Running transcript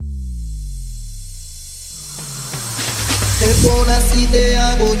Perdona si te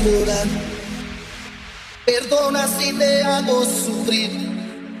hago llorar, perdona si te hago sufrir,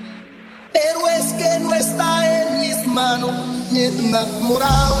 pero es que no está en mis manos. Me he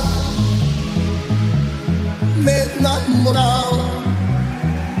enamorado, me he enamorado,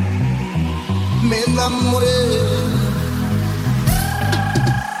 me enamoré.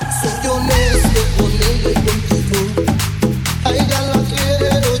 Soy honesto con ella y contigo. A ella la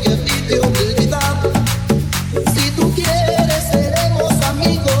quiero y a ti te he olvidado. Si tú quieres seremos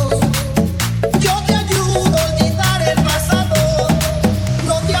amigos. Yo te ayudo a olvidar el pasado.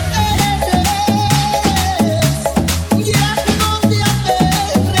 No te aferres, ya no te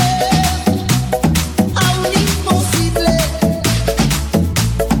aferres a un imposible.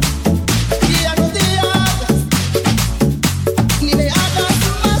 Ya no te hagas, ni me hagas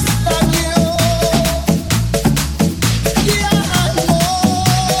más daño. Ya no.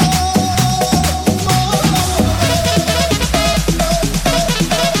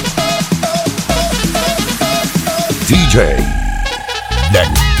 DJ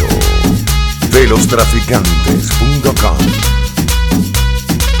Lento de lostraficantes.com.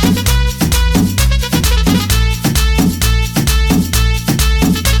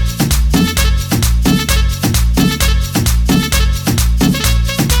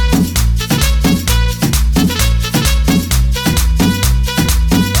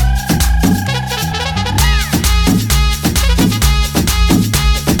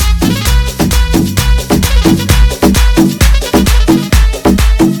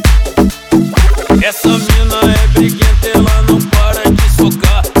 Essa mina é briguenta, ela não para de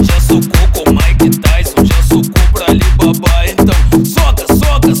socar. Já socou com Mike Tyson, já socou pra Alibaba. Então soca,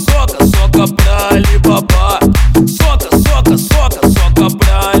 soca, soca, soca pra Alibaba. Soca, soca, soca, soca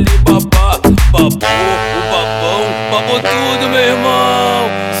pra Alibaba. Babou o babão, babou tudo, meu irmão.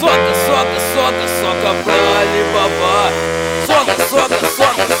 Soca, soca, soca, soca pra Alibaba. Soca, soca,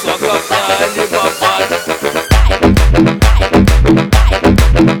 soca, soca pra Alibaba.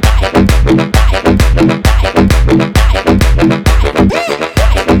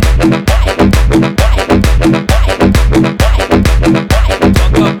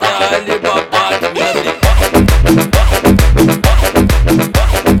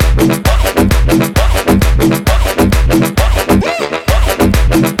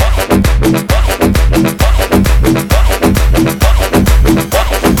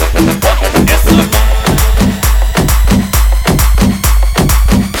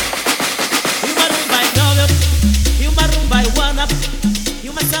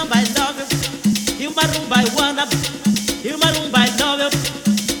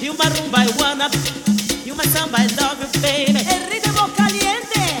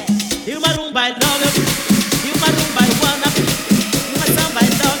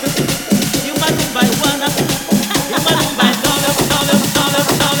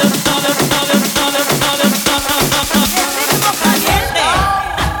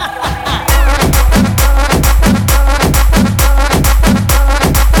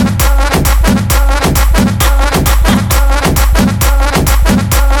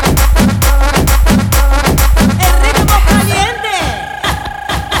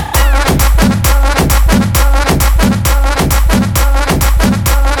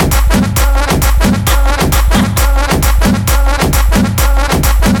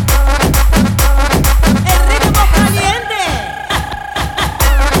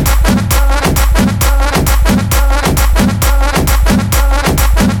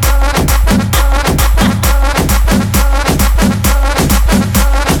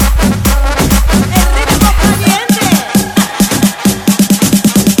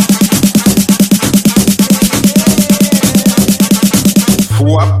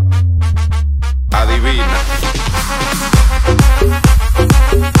 Adivina.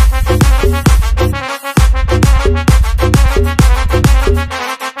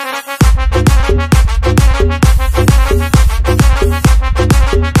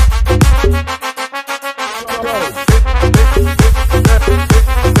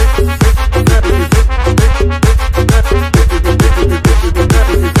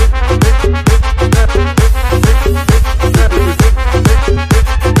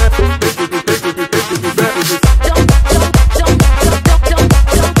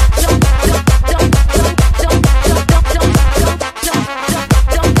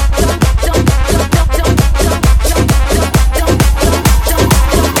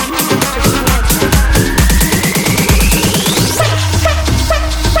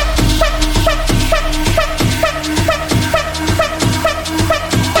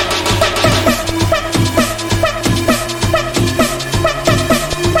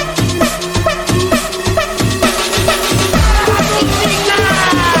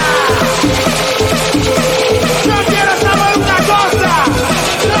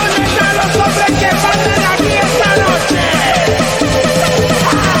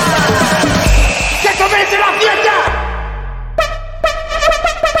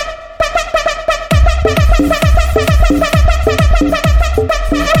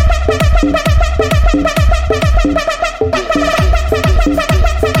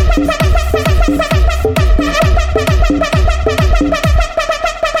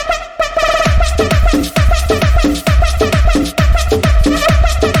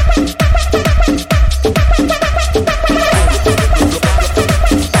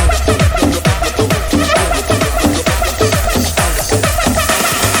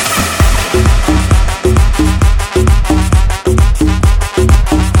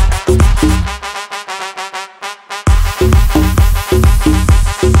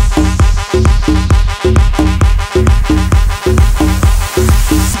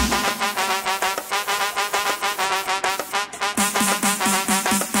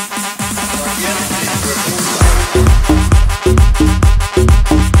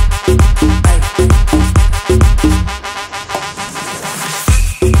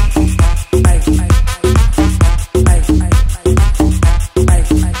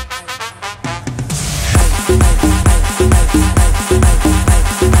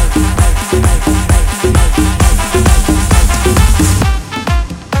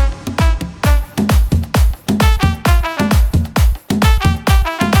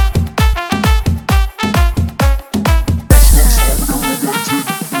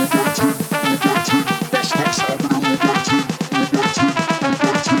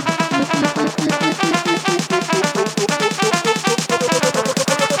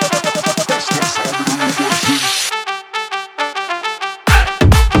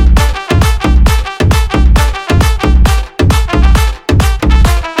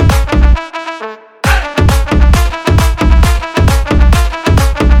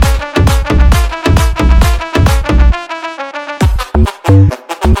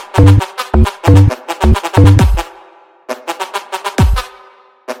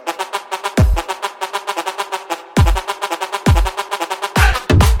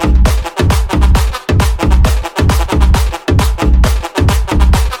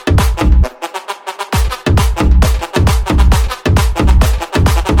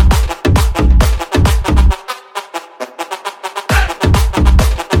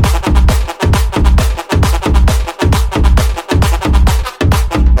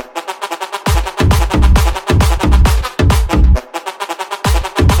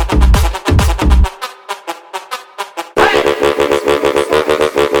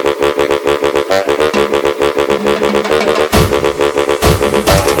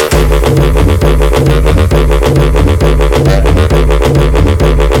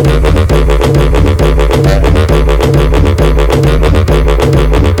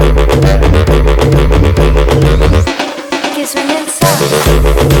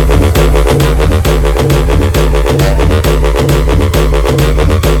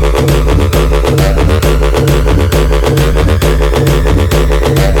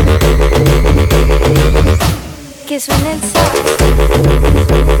 Que suene el sax.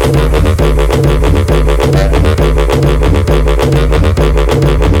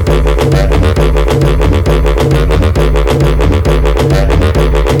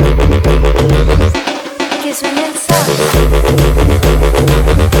 Que suene el sax.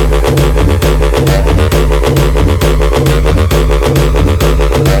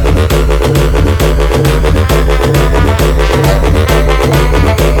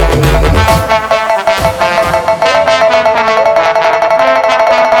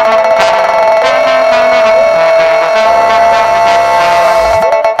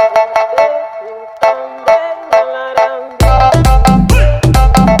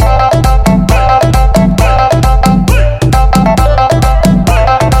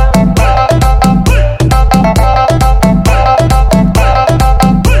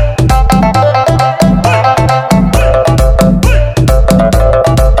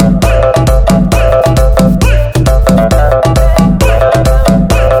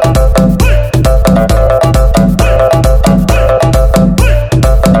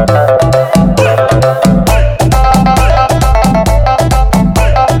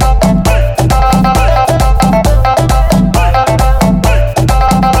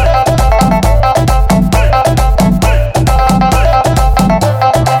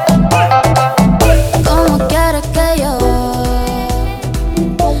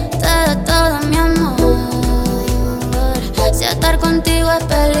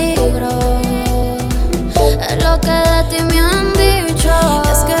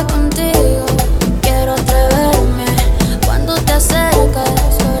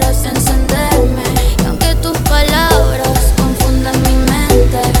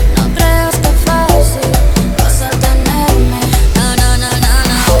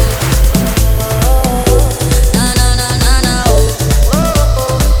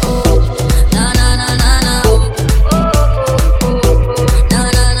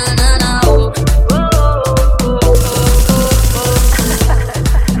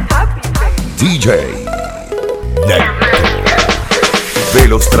 DJ Lento de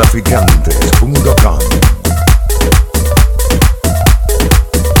lostraficantes.com.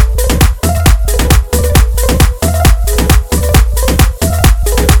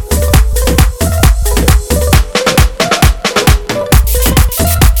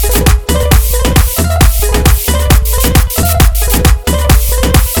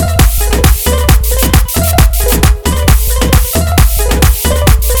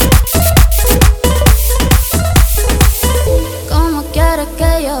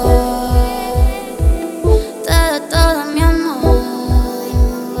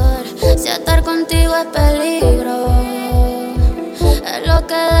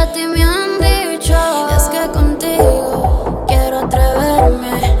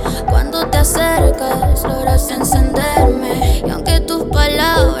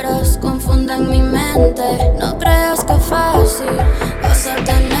 No creas que es fácil vas a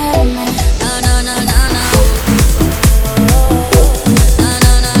tenerme. Na, na, na, na, na. Na,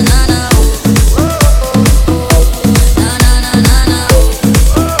 na, na, na, na. Na, na, na, na, na.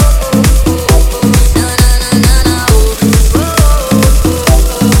 Na, na, na, na, na.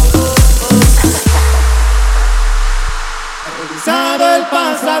 He revisado el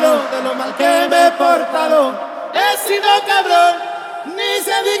pasado de lo mal que me he portado. He sido cabrón, ni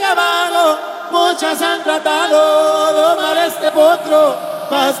se diga vago. Muchas han tratado de domar este potro,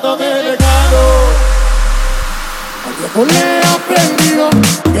 mas no me he dejado. Al viejo le he aprendido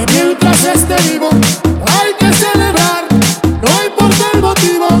que mientras esté vivo hay que celebrar, no importa el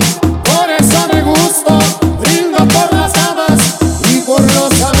motivo. Por eso me gusto, brindo por las damas y por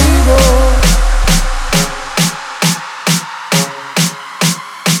los amigos.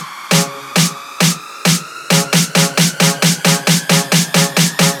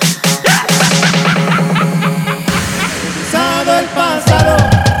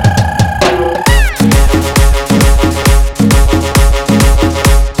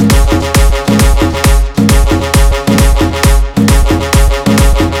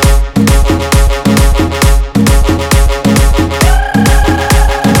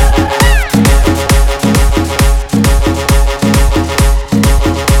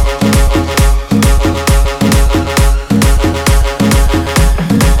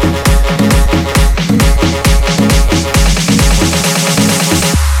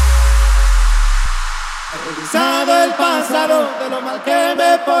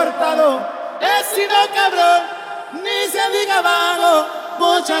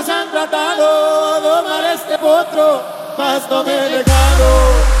 muchas han tratado de domar este potro, mas no me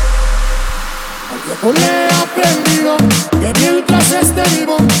dejaron. Al tiempo le he aprendido que mientras esté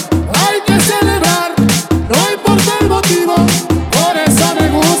vivo hay que celebrar, no importa el motivo. Por eso me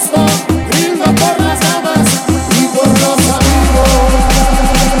gusta, brindo por las damas y por los amigos.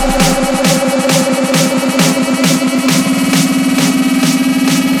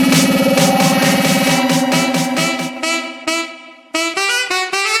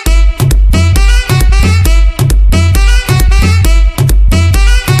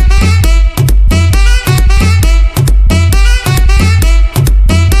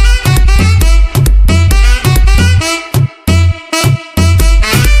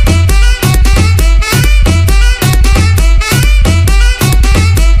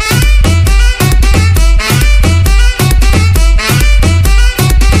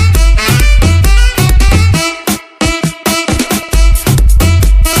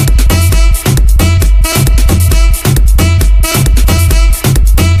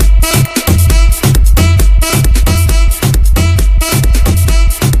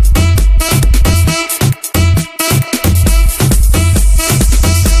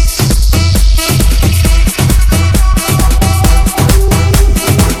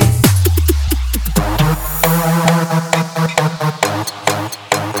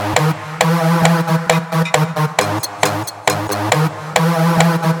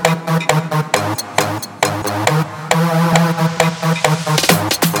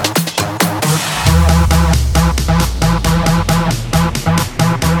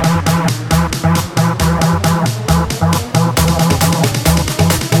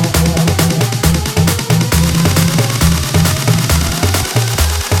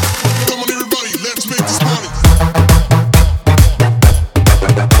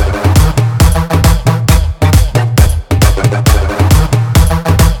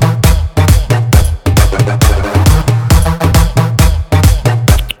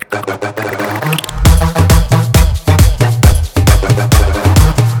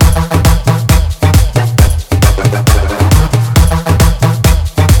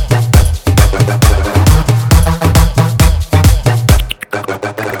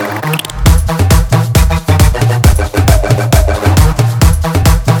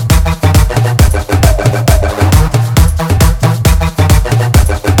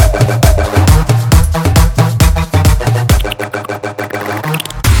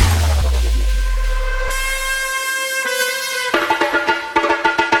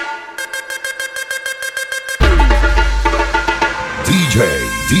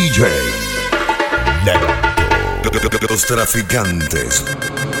 DJ Lento.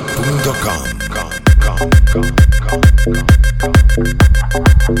 Lostraficantes.com.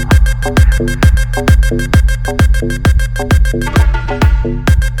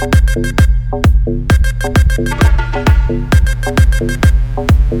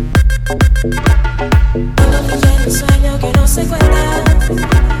 Un sueño que no se cuenta.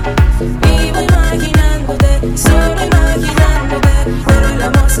 Vivo imaginándote, solo imaginándote, pero el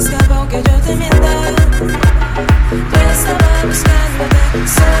amor se escapa aunque yo te mienta. Yo estaba buscándote,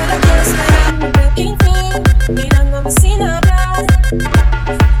 solo aquí esperándote, y tú mirándome sin hablar,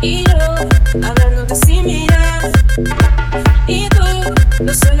 y yo hablándote sin mirar, y tú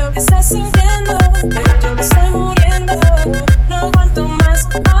no sé lo que estás sintiendo, pero yo me estoy muriendo. No aguanto más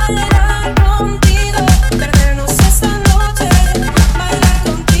bailar contigo, perdernos esta noche, bailar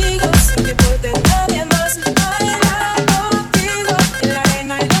contigo sin que pueda nadie más, bailar contigo en la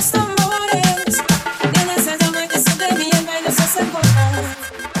arena y los tambores, y en esa llama que se te niega y nos hace volar.